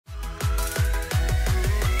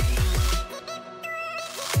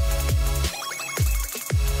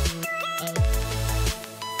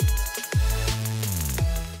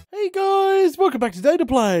welcome back to Data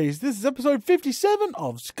Plays. This is episode 57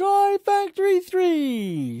 of Sky Factory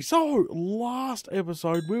 3. So, last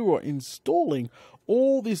episode we were installing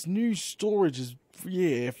all this new storage.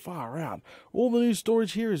 Far out. All the new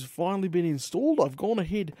storage here has finally been installed. I've gone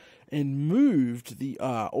ahead and moved the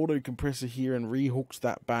auto compressor here and rehooked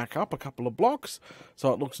that back up a couple of blocks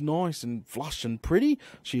so it looks nice and flush and pretty.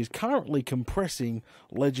 She is currently compressing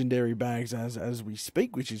legendary bags as we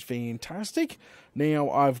speak, which is fantastic.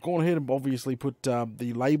 Now I've gone ahead and obviously put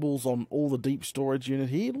the labels on all the deep storage unit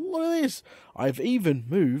here. Look at this. I've even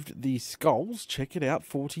moved the skulls. Check it out,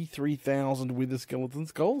 43,000 with the skeleton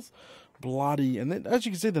skulls. Bloody, and then as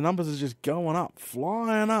you can see, the numbers are just going up,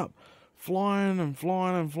 flying up, flying and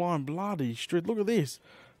flying and flying. Bloody straight. Look at this.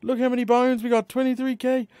 Look how many bones we got.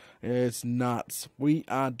 23k. Yeah, it's nuts. We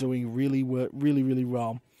are doing really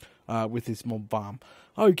well with this mob farm.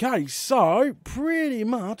 Okay, so pretty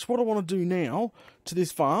much what I want to do now to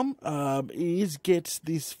this farm is get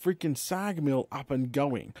this freaking sag mill up and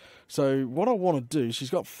going. So what I want to do,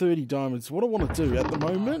 she's got 30 diamonds. What I want to do at the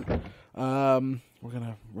moment, we're going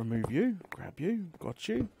to remove you, grab you, got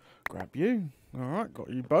you, grab you. Alright,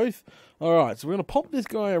 got you both. Alright, so we're going to pop this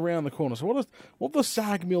guy around the corner. So what the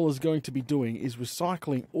sag mill is going to be doing is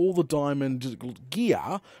recycling all the diamond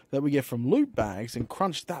gear that we get from loot bags and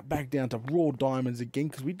crunch that back down to raw diamonds again,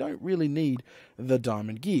 because we don't really need the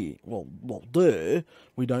diamond gear. Well,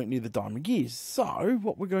 we don't need the diamond gear. So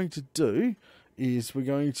what we're going to do is we're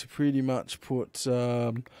going to pretty much put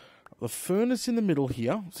the furnace in the middle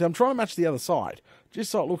here. So I'm trying to match the other side, just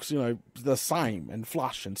so it looks, you know, the same and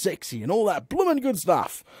flush and sexy and all that blooming good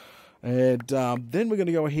stuff. And then we're going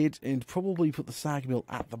to go ahead and probably put the sag mill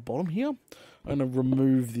at the bottom here. I'm going to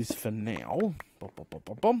remove this for now.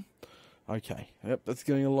 Okay, yep, that's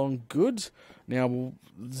going along good. Now we'll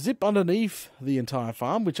zip underneath the entire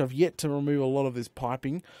farm, which I've yet to remove a lot of this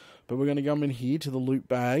piping. But we're going to come in here to the loot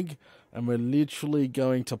bag, and we're literally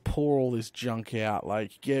going to pour all this junk out.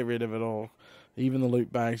 Like, get rid of it all. Even the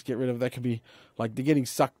loot bags, get rid of that. Could be, like, they're getting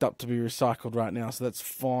sucked up to be recycled right now, so that's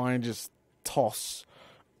fine. Just toss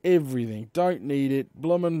everything. Don't need it.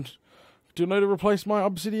 Bloomin'. Do I need to replace my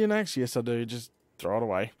obsidian axe? Yes, I do. Just throw it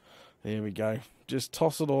away. There we go. Just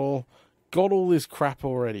toss it all. Got all this crap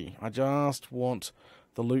already. I just want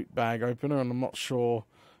the loot bag opener, and I'm not sure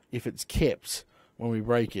if it's kept when we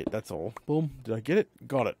break it. That's all. Boom. Did I get it?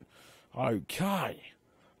 Got it. Okay.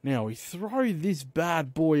 Now we throw this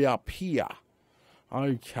bad boy up here.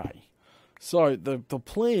 Okay. So the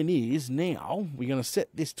plan is now we're going to set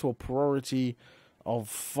this to a priority of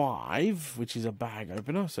 5, which is a bag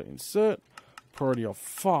opener. So insert priority of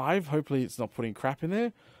 5. Hopefully it's not putting crap in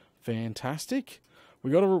there. Fantastic. We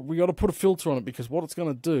got to put a filter on it, because what it's going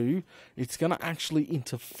to do, it's going to actually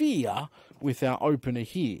interfere with our opener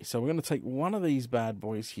here. So we're going to take one of these bad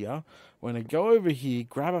boys here. We're going to go over here,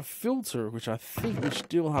 grab a filter, which I think we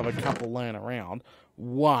still have a couple laying around.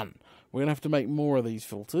 One. We're going to have to make more of these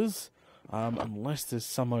filters, unless there's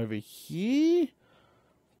some over here,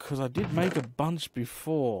 because I did make a bunch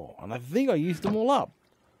before, and I think I used them all up.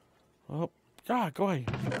 Oh. Go away.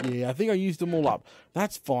 Yeah, I think I used them all up.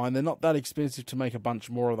 That's fine. They're not that expensive to make a bunch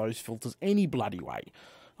more of those filters any bloody way.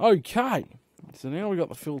 Okay. So now we got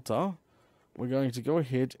the filter. We're going to go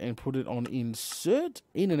ahead and put it on insert,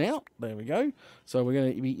 in and out. There we go. So we're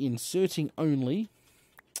going to be inserting only.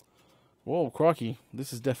 Whoa, crikey.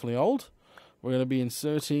 This is definitely old. We're going to be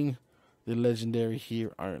inserting the legendary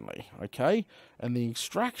here only. Okay. And the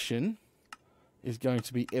extraction is going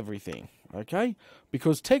to be everything. Okay,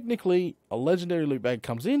 because technically a legendary loot bag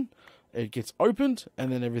comes in, it gets opened, and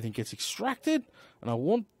then everything gets extracted. And I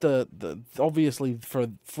want the obviously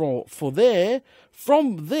from there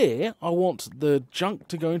I want the junk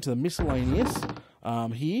to go into the miscellaneous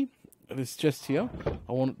here, this chest here.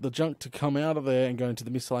 I want the junk to come out of there and go into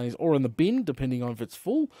the miscellaneous, or in the bin, depending on if it's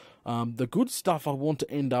full. The good stuff I want to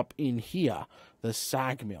end up in here, the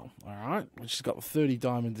sag mill. All right, which has got 30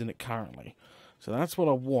 diamonds in it currently. So that's what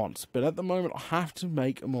I want. But at the moment, I have to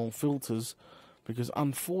make them all filters, because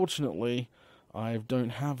unfortunately, I don't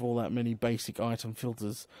have all that many basic item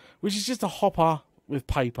filters, which is just a hopper with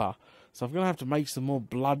paper. So I'm going to have to make some more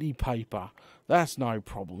bloody paper. That's no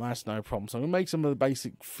problem. That's no problem. So I'm going to make some of the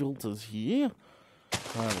basic filters here.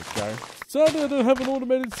 There we go. Sadly, I don't have an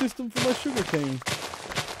automated system for my sugarcane.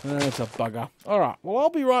 That's a bugger. Alright, well, I'll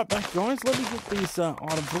be right back, guys. Let me get these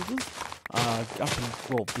item filters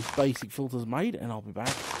this basic filters made, and I'll be back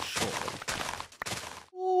shortly.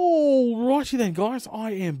 Alrighty then, guys,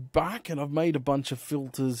 I am back, and I've made a bunch of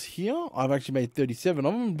filters here. I've actually made 37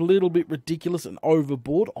 of them. A little bit ridiculous and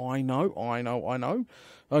overboard. I know.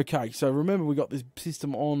 Okay, so remember, we got this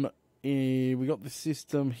system on. We got the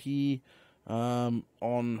system here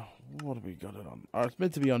on, what have we got it on? Oh, it's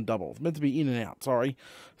meant to be on double. It's meant to be in and out, sorry.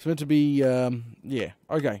 It's meant to be, yeah,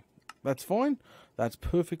 okay. That's fine. That's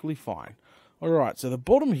perfectly fine. Alright, so the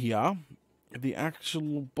bottom here, the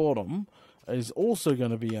actual bottom, is also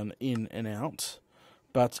going to be an in and out.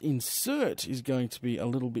 But insert is going to be a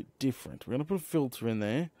little bit different. We're going to put a filter in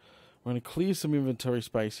there. We're going to clear some inventory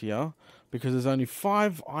space here, because there's only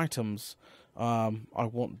 5 items I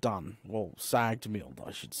want done. Well, sagged milled,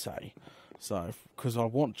 I should say. So, because I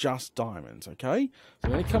want just diamonds, okay? So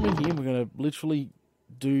we're going to come in here and we're going to literally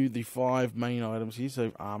do the 5 main items here.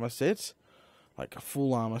 So armor set, like a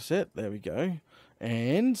full armor set, there we go.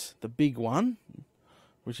 And the big one,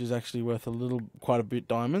 which is actually worth quite a bit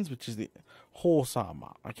diamonds, which is the horse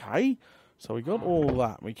armor, okay? So we got all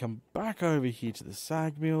that. We come back over here to the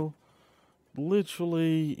sag mill,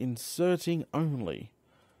 literally inserting only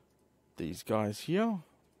these guys here.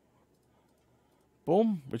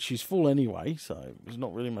 Boom, which is full anyway, so there's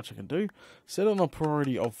not really much I can do. Set on a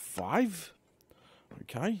priority of 5.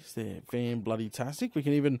 Okay, so they're fan bloody tastic. We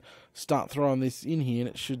can even start throwing this in here, and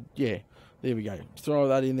it should, yeah, there we go. Throw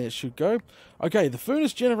that in there, it should go. Okay, the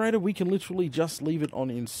furnace generator, we can literally just leave it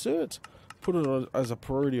on insert, put it on as a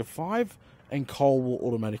priority of 5, and coal will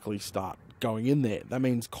automatically start going in there. That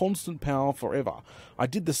means constant power forever. I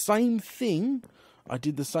did the same thing.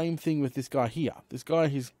 With this guy here. This guy,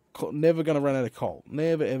 he's never going to run out of coal.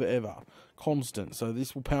 Never, ever, ever. Constant. So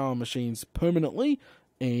this will power machines permanently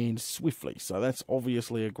and swiftly. So that's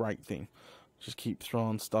obviously a great thing. Just keep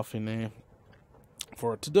throwing stuff in there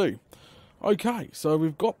for it to do. Okay, so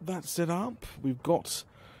we've got that set up.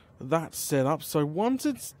 So once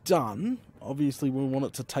it's done, obviously we want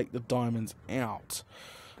it to take the diamonds out.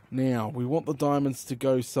 Now, we want the diamonds to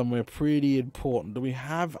go somewhere pretty important. Do we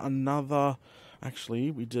have another? Actually,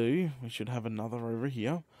 we do. We should have another over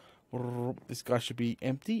here. This guy should be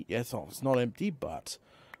empty. Yes, oh, it's not empty, but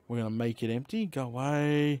we're going to make it empty. Go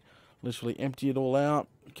away. Literally empty it all out.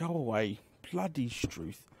 Go away. Bloody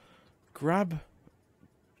Struth. Grab.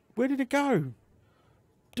 Where did it go?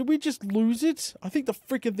 Did we just lose it? I think the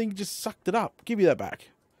freaking thing just sucked it up. Give me that back.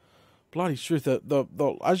 Bloody Struth.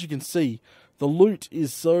 As you can see, the loot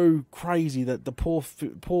is so crazy that the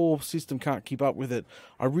poor system can't keep up with it.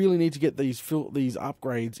 I really need to get these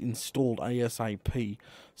upgrades installed ASAP,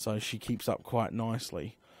 so she keeps up quite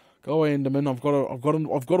nicely. Go away, Enderman.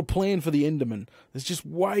 I've got a plan for the Enderman. There's just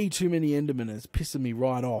way too many Endermen. It's pissing me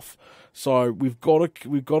right off. So we've got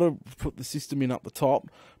to put the system in up the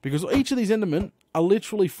top, because each of these Endermen are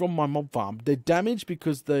literally from my mob farm. They're damaged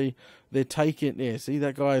because they're taking. Yeah, see,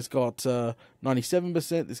 that guy's got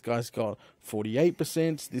 97%. This guy's got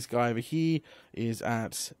 48%. This guy over here is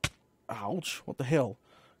at. Ouch! What the hell?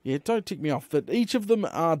 Yeah, don't tick me off. But each of them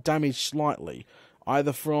are damaged slightly.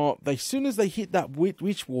 Either from, as soon as they hit that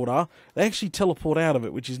witch water, they actually teleport out of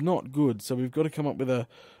it, which is not good. So we've got to come up with a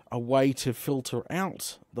way to filter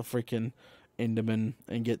out the freaking Enderman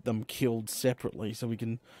and get them killed separately. So we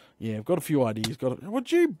can, yeah, I've got a few ideas.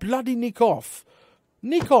 Would you bloody nick off?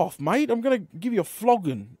 Nick off, mate. I'm going to give you a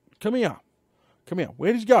flogging. Come here.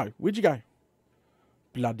 Where did you go? Where'd you go?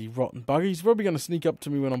 Bloody rotten bugger. He's probably going to sneak up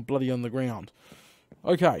to me when I'm bloody on the ground.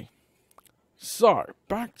 Okay. So,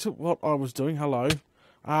 back to what I was doing. Hello.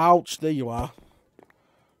 Ouch, there you are.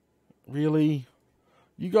 Really?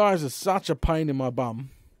 You guys are such a pain in my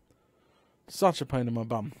bum.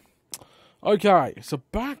 Okay, so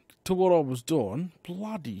back to what I was doing.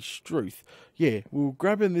 Bloody Struth. Yeah, we're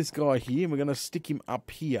grabbing this guy here and we're going to stick him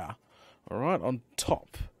up here. Alright, on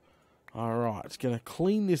top. Alright, it's going to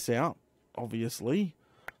clean this out, obviously.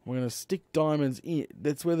 We're going to stick diamonds in.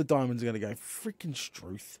 That's where the diamonds are going to go. Freaking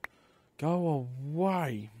Struth. Go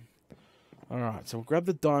away. Alright, so we'll grab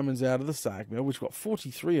the diamonds out of the sag mill, which got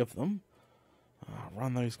 43 of them.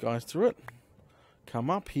 Run those guys through it.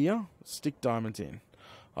 Come up here, stick diamonds in.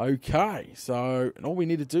 Okay, so and all we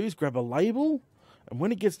need to do is grab a label, and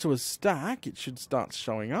when it gets to a stack, it should start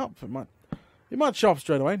showing up. It might show up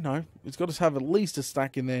straight away. No, it's got to have at least a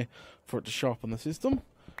stack in there for it to show up on the system.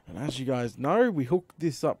 And as you guys know, we hooked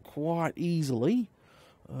this up quite easily.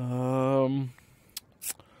 Where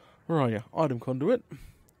are you? Item conduit.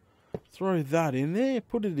 Throw that in there.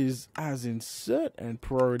 Put it as insert and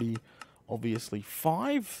priority, obviously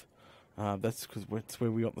 5. That's because that's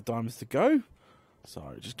where we got the diamonds to go.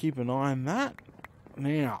 So just keep an eye on that.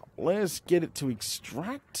 Now let's get it to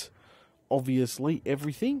extract. Obviously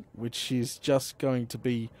everything, which is just going to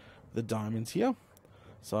be the diamonds here.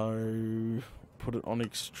 So put it on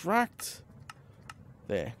extract.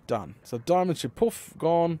 There, done. So diamonds should poof,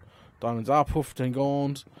 gone. Diamonds are poofed and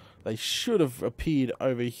gone. They should have appeared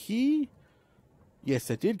over here. Yes,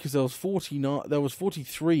 they did, because there was 49. There was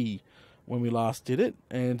 43 when we last did it,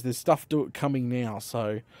 and there's stuff coming now,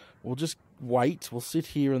 so we'll just wait. We'll sit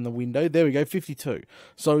here in the window. There we go, 52.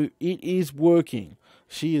 So it is working.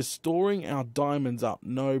 She is storing our diamonds up,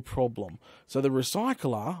 no problem. So the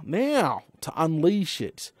recycler, now to unleash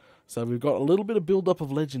it. So we've got a little bit of build-up of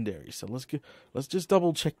legendary. So let's just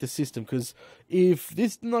double-check the system, because if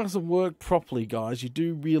this doesn't work properly, guys, you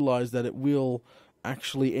do realise that it will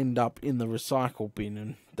actually end up in the recycle bin,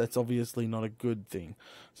 and that's obviously not a good thing.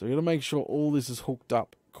 So we've got to make sure all this is hooked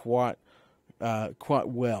up quite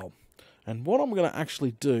well. And what I'm going to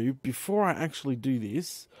actually do, before I actually do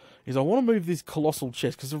this, is I want to move this colossal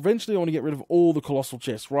chest, because eventually I want to get rid of all the colossal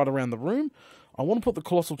chests right around the room. I want to put the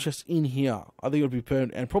colossal chest in here. I think it would be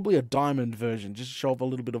permanent, and probably a diamond version, just to show off a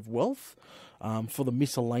little bit of wealth for the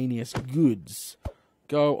miscellaneous goods.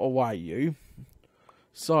 Go away, you.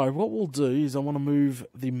 So what we'll do is I want to move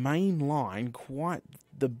the main line quite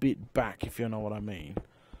the bit back, if you know what I mean.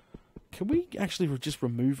 Can we actually just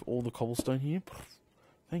remove all the cobblestone here?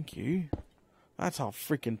 Thank you. That's a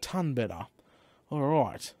freaking ton better.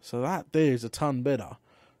 Alright, so that there's a ton better.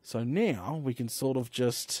 So now we can sort of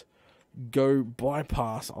just go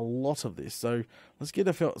bypass a lot of this. So let's get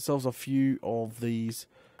ourselves a few of these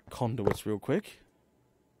conduits real quick.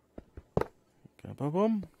 Go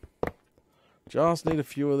boom. Just need a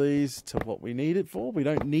few of these to what we need it for. We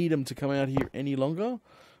don't need them to come out here any longer.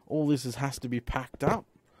 All this has to be packed up.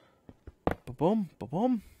 Ba-boom,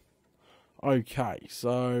 ba-boom. Okay,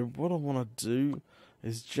 so what I want to do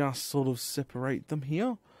is just sort of separate them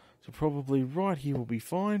here. So probably right here will be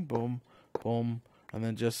fine. Boom, boom. And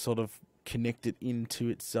then just sort of connect it into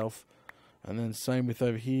itself. And then same with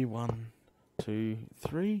over here. 1, 2,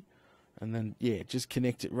 3. And then, yeah, just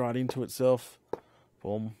connect it right into itself.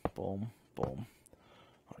 Boom, boom, boom.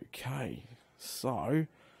 Okay, so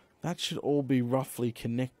that should all be roughly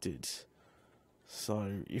connected.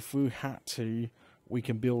 So if we had to, we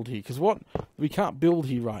can build here. Because what? We can't build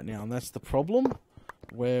here right now, and that's the problem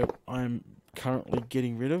where I'm currently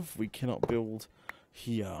getting rid of. We cannot build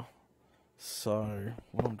here. So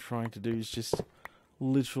what I'm trying to do is just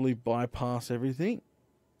literally bypass everything.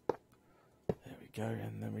 There we go,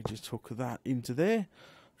 and then we just hook that into there.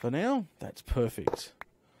 For now, that's perfect.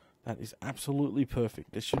 That is absolutely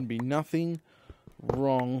perfect. There shouldn't be nothing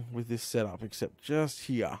wrong with this setup except just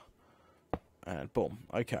here. And boom.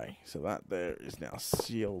 Okay, so that there is now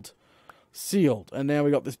sealed. And now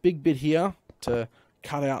we got this big bit here to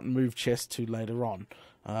cut out and move chests to later on,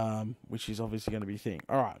 which is obviously going to be a thing.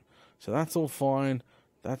 Alright, so that's all fine.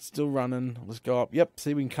 That's still running. Let's go up. Yep,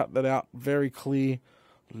 see, we can cut that out. Very clear.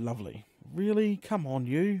 Lovely. Really? Come on,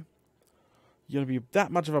 you. You're going to be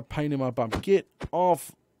that much of a pain in my bum. Get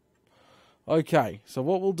off. Okay, so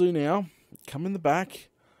what we'll do now, come in the back,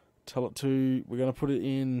 tell it to, we're going to put it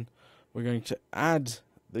in, we're going to add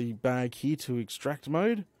the bag here to extract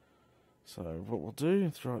mode. So what we'll do,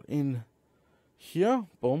 throw it in here,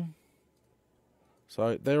 boom.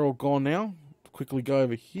 So they're all gone now. Quickly go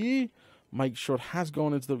over here, make sure it has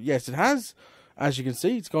gone into the, yes it has. As you can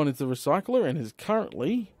see, it's gone into the recycler and is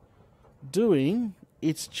currently doing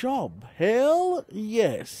its job. Hell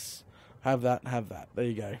yes. Have that, there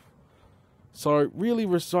you go. So really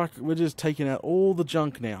we're just taking out all the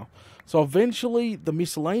junk now. So eventually the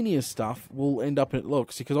miscellaneous stuff will end up in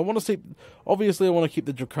looks, because I want to see, obviously I want to keep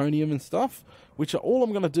the draconium and stuff, which all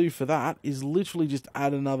I'm going to do for that is literally just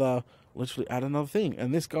add another thing.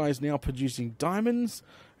 And this guy is now producing diamonds,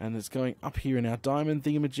 and it's going up here in our diamond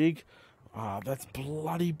thingamajig. Ah, that's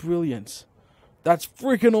bloody brilliant. That's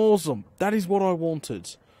freaking awesome. That is what I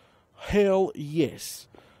wanted. Hell yes.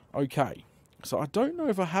 Okay. So I don't know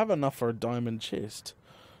if I have enough for a diamond chest.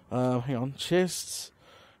 Hang on. Chests.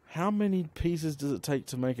 How many pieces does it take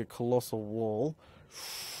to make a colossal wall?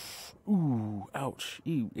 Ooh, ouch.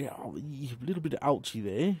 Ew, yeah, a little bit of ouchy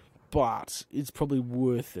there. But it's probably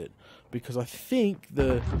worth it. Because I think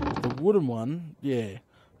the wooden one, yeah,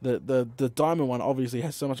 the diamond one obviously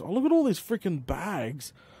has so much. Oh, look at all these freaking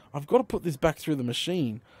bags. I've got to put this back through the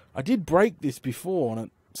machine. I did break this before, and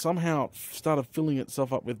it somehow started filling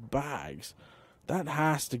itself up with bags. That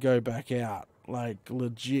has to go back out. Like,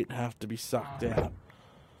 legit have to be sucked out.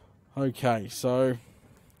 Okay, so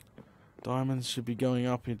diamonds should be going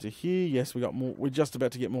up into here. Yes, we got more. We're just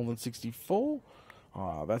about to get more than 64.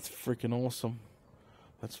 Oh, that's freaking awesome.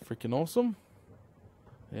 That's freaking awesome.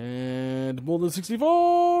 And more than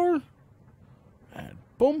 64. And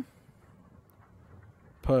boom.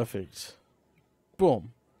 Perfect.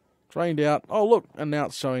 Boom. Drained out. Oh, look. And now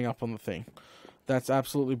it's showing up on the thing. That's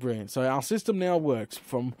absolutely brilliant. So our system now works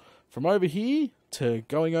from over here to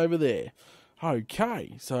going over there.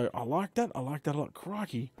 Okay. So I like that. I like that a lot.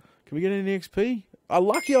 Crikey. Can we get any XP?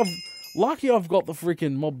 Lucky I've got the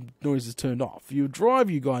freaking mob noises turned off. You drive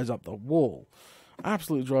you guys up the wall.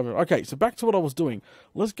 Absolutely drive it. Okay, so back to what I was doing.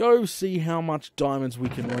 Let's go see how much diamonds we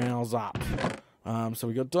can rouse up. So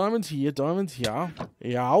we got diamonds here, diamonds here.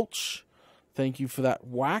 Ouch. Thank you for that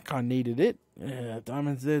whack. I needed it. Yeah,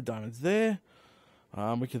 diamonds there, diamonds there.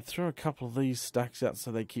 We can throw a couple of these stacks out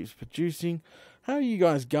so they keep producing. How are you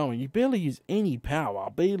guys going? You barely use any power,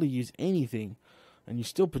 barely use anything, and you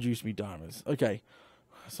still produce me diamonds. Okay,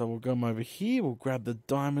 so we'll come over here. We'll grab the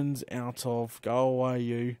diamonds out of. Go away,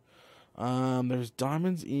 you. There's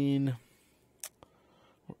diamonds in.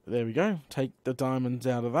 There we go. Take the diamonds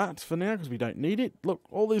out of that for now because we don't need it. Look,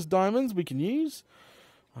 all these diamonds we can use.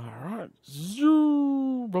 Alright.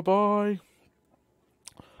 Bye-bye.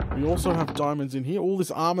 We also have diamonds in here. All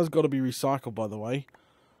this armor's got to be recycled, by the way.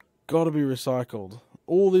 Got to be recycled.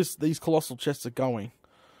 All these colossal chests are going.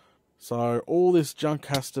 So all this junk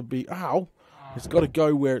has to be... Ow! It's got to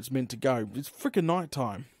go where it's meant to go. It's freaking night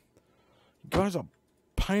time. You guys are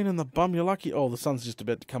pain in the bum. You're lucky. Oh, the sun's just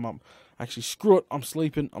about to come up. Actually, screw it. I'm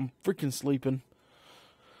sleeping. I'm freaking sleeping.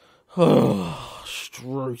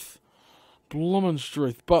 Struth. Bloomin'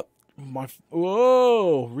 struth. But my...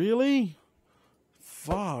 Whoa! Really?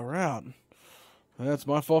 Far out. That's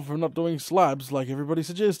my fault for not doing slabs like everybody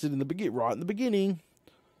suggested in the right in the beginning.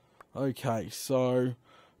 Okay, so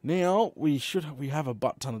now we have a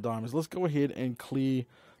butt ton of diamonds. Let's go ahead and clear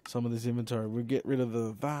some of this inventory. We'll get rid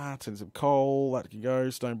of that and some coal. That can go.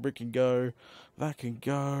 Stone brick can go. That can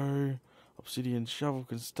go. Obsidian shovel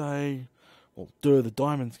can stay. Well, the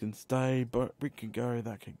diamonds can stay. But brick can go.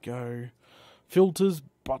 That can go. Filters,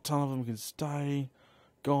 butt ton of them can stay.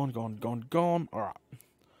 Gone, gone, gone, gone. Alright.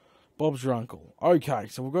 Bob's your uncle. Okay,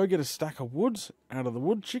 so we'll go get a stack of wood out of the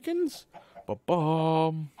wood chickens.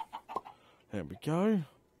 Ba-bum. There we go.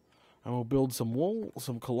 And we'll build some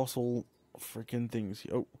colossal freaking things.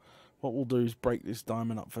 Oh, what we'll do is break this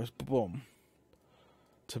diamond up first. Ba-bum.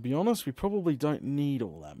 To be honest, we probably don't need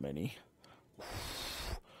all that many.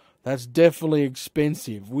 That's definitely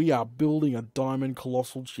expensive. We are building a diamond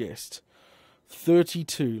colossal chest.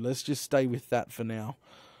 32. Let's just stay with that for now.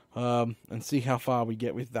 And see how far we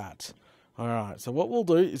get with that. Alright, so what we'll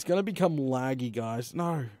do is going to become laggy, guys.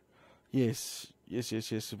 No. Yes.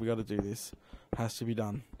 Yes. We got to do this. Has to be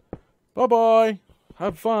done. Bye-bye.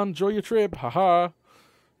 Have fun. Enjoy your trip. Haha.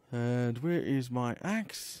 And where is my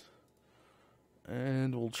axe?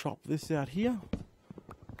 And we'll chop this out here.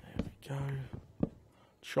 There we go.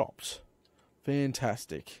 Chopped.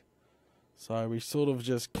 Fantastic. So we sort of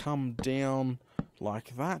just come down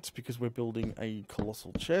like that because we're building a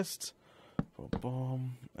colossal chest.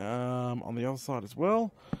 Boom. On the other side as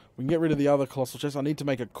well. We can get rid of the other colossal chest. I need to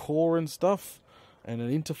make a core and stuff and an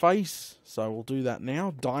interface. So we'll do that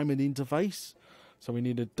now. Diamond interface. So we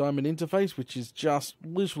need a diamond interface, which is just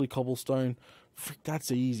literally cobblestone. Frick,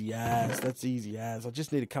 that's easy as. That's easy as. I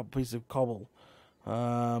just need a couple pieces of cobble.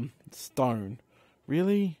 Stone.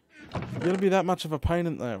 Really? It's going to be that much of a pain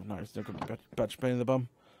in the... No, it's not going to be much pain in the bum.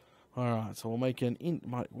 Alright, so we'll make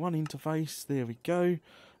one interface. There we go.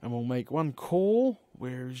 And we'll make one core.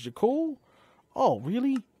 Where is your core? Oh,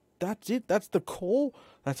 really? That's it? That's the core?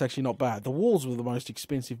 That's actually not bad. The walls were the most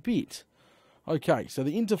expensive bit. Okay, so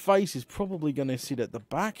the interface is probably going to sit at the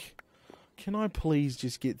back. Can I please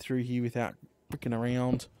just get through here without bricking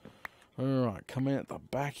around? Alright, come out the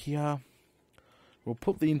back here. We'll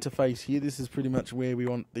put the interface here. This is pretty much where we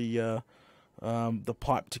want the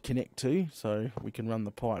pipe to connect to. So we can run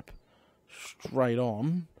the pipe straight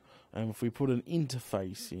on. And if we put an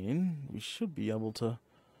interface in, we should be able to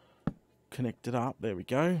connect it up. There we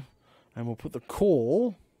go. And we'll put the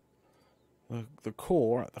core at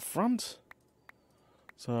the front.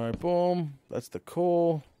 So, boom, that's the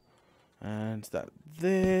core. And that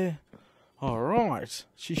there. Alright,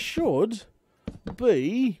 she should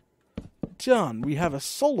be done. We have a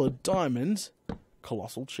solid diamond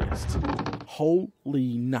colossal chest.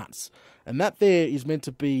 Holy nuts. And that there is meant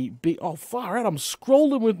to be big. Oh, far out. I'm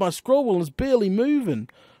scrolling with my scroll wheel and it's barely moving.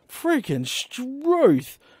 Freaking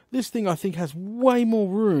struth. This thing, I think, has way more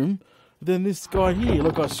room than this guy here.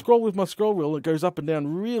 Look, I scroll with my scroll wheel. It goes up and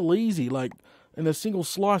down real easy. Like, in a single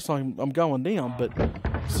slice, I'm going down. But a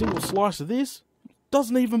single slice of this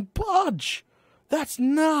doesn't even budge. That's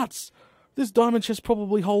nuts. This diamond chest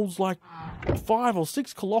probably holds like 5 or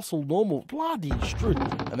 6 colossal normal. Bloody struth.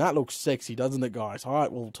 And that looks sexy, doesn't it, guys?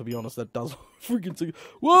 Alright, well, to be honest, that does freaking sexy.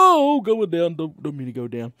 Whoa, going down. Don't mean to go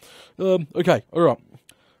down. Okay, alright.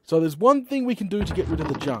 So there's one thing we can do to get rid of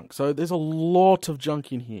the junk. So there's a lot of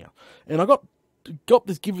junk in here. And I got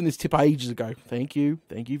given this tip ages ago. Thank you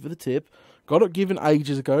for the tip. Got it given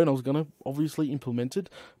ages ago, and I was going to obviously implement it.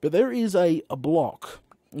 But there is a block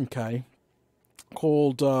Okay.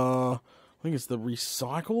 Called, I think it's the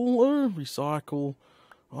Recycle.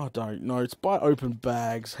 I don't know. It's by Open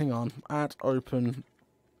Bags. Hang on. At Open.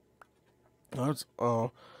 No, it's,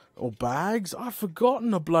 or Bags. I've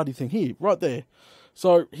forgotten a bloody thing. Here, right there.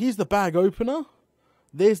 So, here's the bag opener.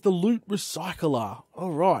 There's the loot recycler.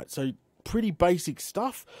 Alright, so pretty basic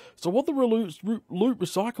stuff. So what the loot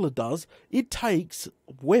recycler does, it takes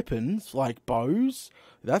weapons like bows,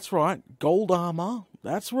 that's right, gold armor,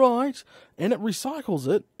 that's right, and it recycles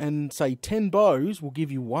it, and say 10 bows will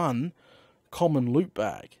give you 1 common loot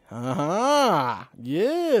bag. Aha!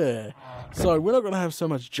 Yeah! So we're not going to have so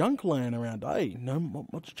much junk laying around, eh? No,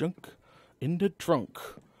 not much junk in the trunk.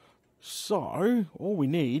 So, all we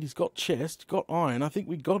need is got chest, got iron. I think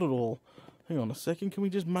we got it all. Hang on a second. Can we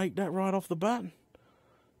just make that right off the bat?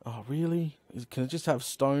 Oh, really? Can it just have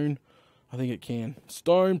stone? I think it can.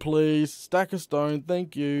 Stone, please. Stack of stone.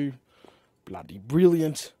 Thank you. Bloody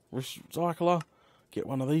brilliant. Recycler. Get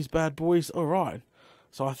one of these bad boys. All right.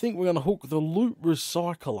 So, I think we're going to hook the loot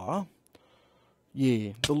recycler.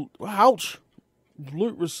 Yeah. Ouch.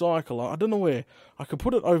 Loot recycler. I don't know where. I could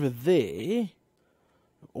put it over there.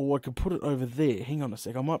 Or I could put it over there. Hang on a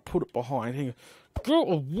sec. I might put it behind. Hang on. Go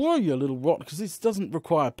away, you little rot. Because this doesn't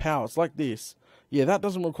require power. It's like this. Yeah, that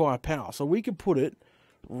doesn't require power. So we could put it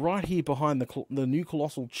right here behind the new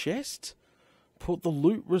colossal chest. Put the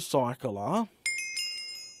loot recycler.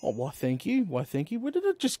 Oh, why thank you. Why thank you. Where did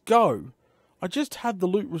it just go? I just had the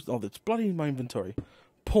loot. Oh, it's bloody in my inventory.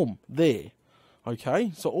 Pum. There.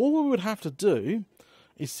 Okay. So all we would have to do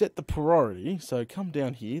is set the priority. So come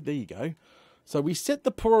down here. There you go. So we set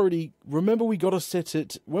the priority, remember we got to set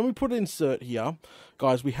it, when we put insert here,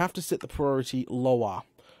 guys, we have to set the priority lower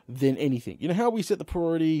than anything. You know how we set the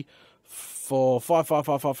priority for 5, 5,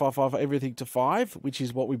 5, 5, 5, 5, everything to 5, which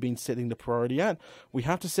is what we've been setting the priority at? We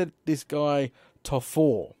have to set this guy to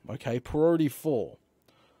 4, okay, priority 4.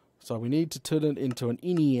 So we need to turn it into an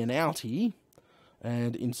innie and outie,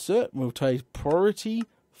 and insert, we'll take priority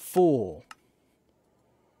 4.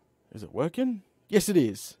 Is it working? Yes, it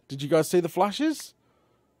is. Did you guys see the flashes?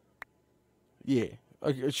 Yeah.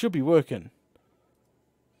 It should be working.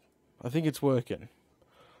 I think it's working.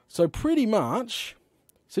 So pretty much,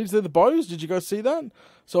 see the bows? Did you guys see that?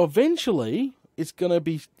 So eventually, it's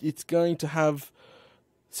going to have,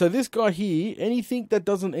 so this guy here, anything that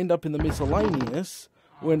doesn't end up in the miscellaneous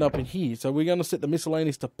will end up in here. So we're going to set the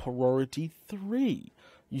miscellaneous to priority 3.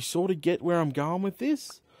 You sort of get where I'm going with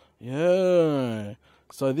this? Yeah.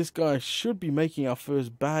 So this guy should be making our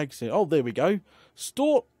first bag soon. Oh, there we go.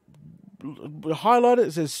 Highlight it.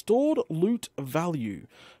 It says stored loot value.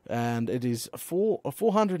 And it is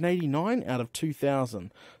 489 out of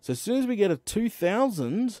 2,000. So as soon as we get a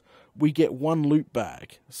 2,000, we get 1 loot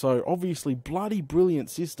bag. So obviously bloody brilliant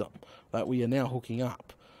system that we are now hooking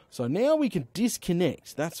up. So now we can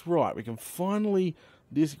disconnect. That's right. We can finally...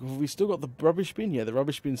 we still got the rubbish bin. Yeah, the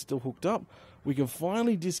rubbish bin's still hooked up. We can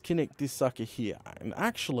finally disconnect this sucker here. And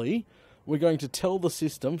actually, we're going to tell the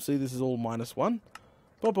system, see this is all -1.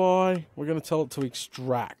 Bye-bye. We're going to tell it to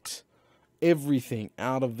extract everything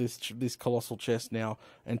out of this colossal chest now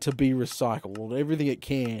and to be recycled. Well, everything it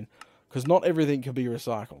can, because not everything can be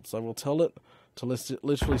recycled. So we'll tell it to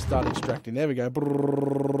literally start extracting. There we go.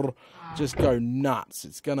 Brrr, just go nuts.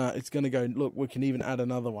 It's gonna go, look, we can even add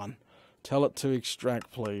another one. Tell it to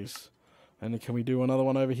extract, please. And can we do another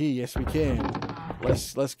one over here? Yes, we can.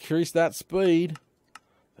 Let's increase that speed.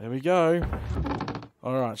 There we go.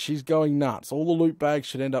 Alright, she's going nuts. All the loot bags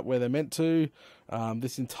should end up where they're meant to.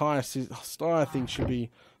 This entire thing should be...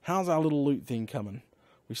 How's our little loot thing coming?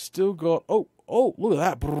 We still got... Oh, look at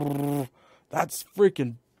that. Brrr, that's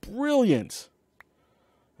freaking brilliant.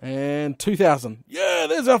 And 2,000. Yeah,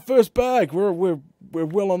 there's our first bag. We're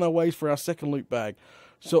well on our ways for our second loot bag.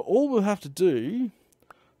 So all we'll have to do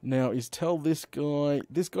now is tell this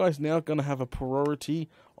guy's now going to have a priority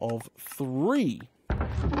of 3.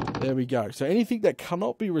 There we go. So anything that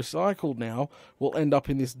cannot be recycled now will end up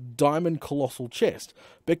in this diamond colossal chest.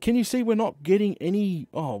 But can you see we're not getting any...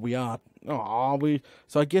 Oh, we are.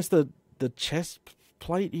 So I guess the chest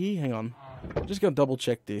plate here, hang on. I'm just going to double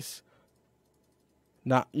check this.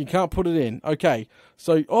 Nah, you can't put it in. Okay,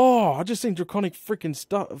 so, I just seen draconic freaking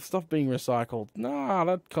stuff being recycled. Nah,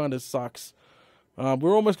 that kind of sucks.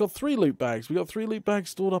 We're almost got 3 loot bags. We got 3 loot bags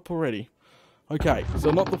stored up already. Okay,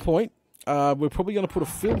 so not the point. We're probably going to put a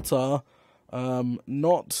filter,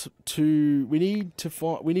 not to... We need to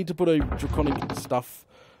put a draconic stuff.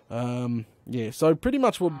 Yeah, so pretty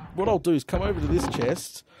much what I'll do is come over to this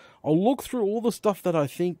chest. I'll look through all the stuff that I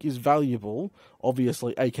think is valuable,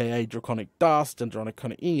 obviously, aka Draconic Dust and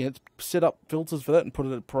Draconic Ingots, set up filters for that and put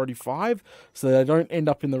it at priority 5, so they don't end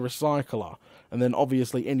up in the recycler. And then,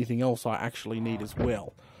 obviously, anything else I actually need as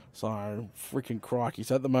well. So, freaking crikey.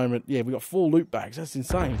 So, at the moment, yeah, we got 4 loot bags. That's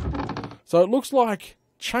insane. So, it looks like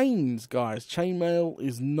chains, guys. Chainmail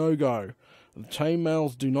is no-go. The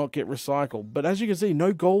chainmails do not get recycled. But as you can see,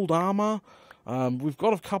 no gold armor. We've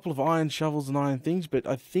got a couple of iron shovels and iron things, but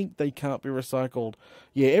I think they can't be recycled.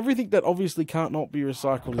 Yeah, everything that obviously can't not be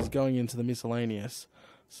recycled is going into the miscellaneous.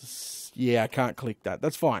 So, yeah, I can't click that.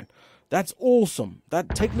 That's fine. That's awesome.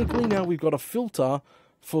 That technically now we've got a filter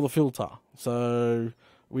for the filter. So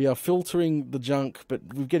we are filtering the junk, but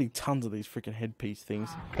we're getting tons of these freaking headpiece things.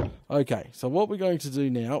 Okay, so what we're going to do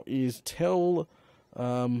now is tell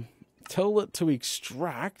it to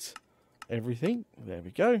extract everything. There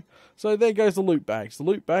we go. So there goes the loot bags. The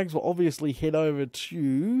loot bags will obviously head over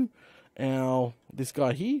to this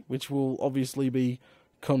guy here, which will obviously be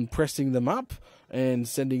compressing them up and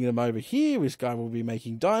sending them over here. This guy will be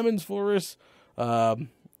making diamonds for us.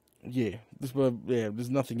 Yeah, there's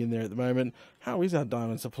nothing in there at the moment. How is our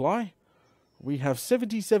diamond supply? We have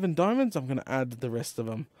 77 diamonds. I'm going to add the rest of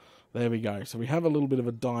them. There we go. So we have a little bit of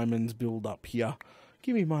a diamonds build up here.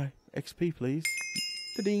 Give me my XP, please.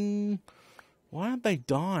 Ta-ding. Why aren't they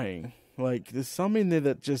dying? Like, there's some in there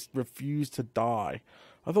that just refuse to die.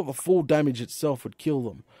 I thought the full damage itself would kill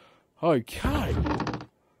them. Okay.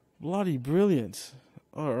 Bloody brilliant.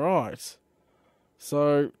 Alright.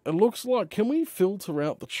 So, it looks like, can we filter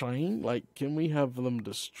out the chain? Like, can we have them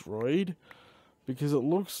destroyed? Because it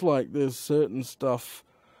looks like there's certain stuff.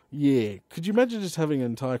 Yeah. Could you imagine just having an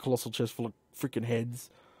entire colossal chest full of freaking heads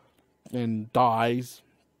and dies?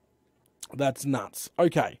 That's nuts.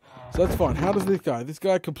 Okay, so that's fine. How does this go? This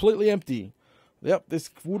guy completely empty. Yep, this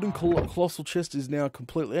wooden colossal chest is now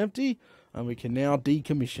completely empty, and we can now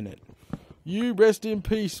decommission it. You rest in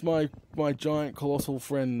peace, my giant colossal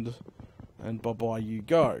friend, and bye-bye you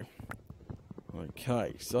go.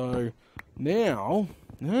 Okay, so now,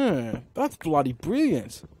 yeah, that's bloody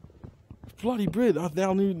brilliant. It's bloody brilliant.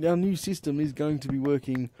 Our new system is going to be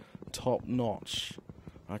working top-notch.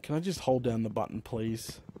 Can I just hold down the button,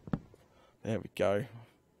 please? There we go.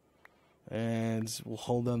 And we'll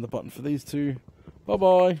hold down the button for these two.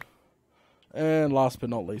 Bye-bye. And last but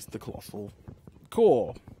not least, the colossal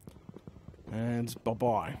core. And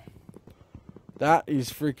bye-bye. That is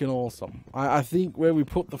freaking awesome. I think where we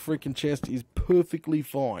put the freaking chest is perfectly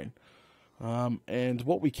fine. And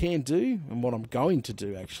what we can do, and what I'm going to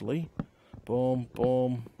do actually, boom,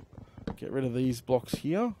 boom, get rid of these blocks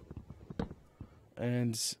here.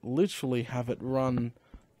 And literally have it run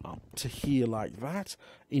up to here like that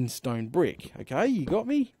in stone brick. Okay, you got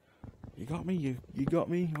me? You got me? You got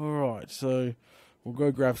me? Alright, so we'll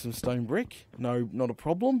go grab some stone brick. No, not a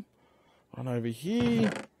problem. Run over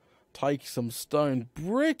here, take some stone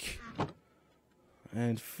brick,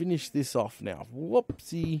 and finish this off now.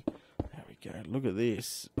 Whoopsie. There we go. Look at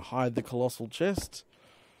this. Hide the colossal chest.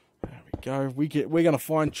 There we go. We're going to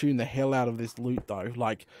fine-tune the hell out of this loot, though.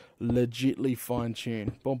 Like, legitly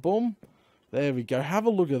fine-tune. Boom, boom. There we go. Have a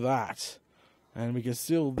look at that. And we can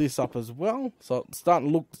seal this up as well. So it's starting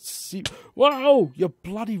to look... Whoa! You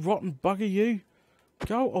bloody rotten bugger, you.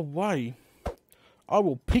 Go away. I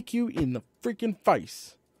will pick you in the freaking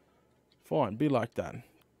face. Fine, be like that.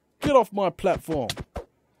 Get off my platform.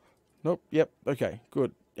 Nope, yep, okay,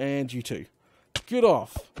 good. And you too. Get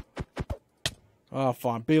off. Oh,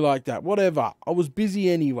 fine, be like that. Whatever. I was busy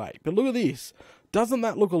anyway. But look at this. Doesn't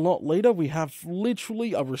that look a lot later? We have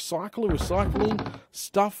literally a recycler recycling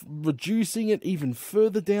stuff, reducing it even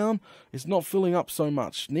further down. It's not filling up so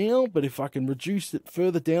much now, but if I can reduce it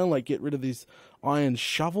further down, like get rid of these iron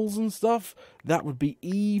shovels and stuff, that would be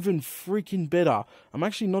even freaking better. I'm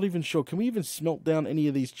actually not even sure. Can we even smelt down any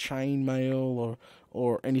of these chainmail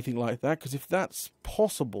or anything like that? Because if that's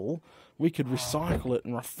possible, we could recycle it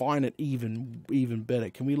and refine it even better.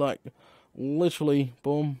 Can we, like, literally,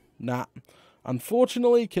 boom, nah.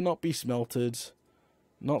 Unfortunately, cannot be smelted.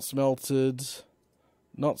 Not smelted.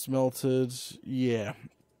 Not smelted. Yeah.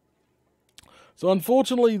 So,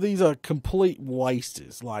 unfortunately, these are complete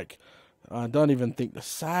wasters. Like, I don't even think the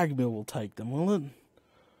sag mill will take them, will it?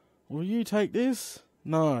 Will you take this?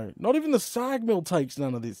 No. Not even the sag mill takes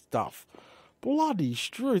none of this stuff. Bloody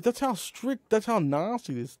struth. That's how strict, that's how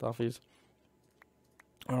nasty this stuff is.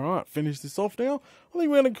 Alright, finish this off now. I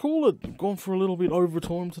think we're going to call it. I've gone for a little bit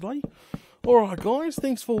overtime today. Alright guys,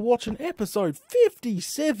 thanks for watching episode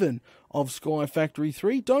 57 of Sky Factory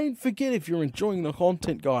 3. Don't forget, if you're enjoying the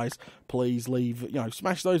content, guys, please leave,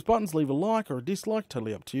 smash those buttons, leave a like or a dislike,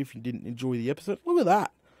 totally up to you if you didn't enjoy the episode. Look at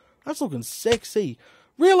that. That's looking sexy.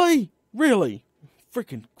 Really? Really?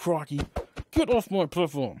 Freaking crikey. Get off my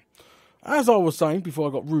platform. As I was saying before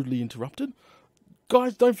I got rudely interrupted,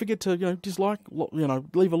 guys, don't forget to, dislike,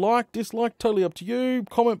 leave a like, dislike, totally up to you.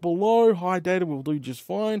 Comment below, hi data will do just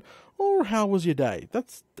fine. Or how was your day?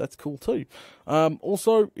 That's cool too.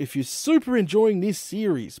 Also, if you're super enjoying this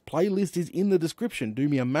series, playlist is in the description. Do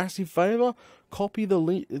me a massive favor, copy the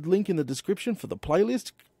link in the description for the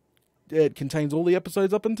playlist. It contains all the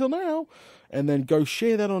episodes up until now, and then go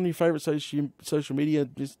share that on your favorite social media.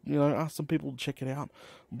 Just, ask some people to check it out,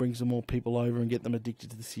 bring some more people over and get them addicted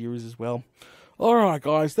to the series as well. Alright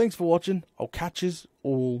guys, thanks for watching. I'll catch yous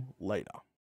all later.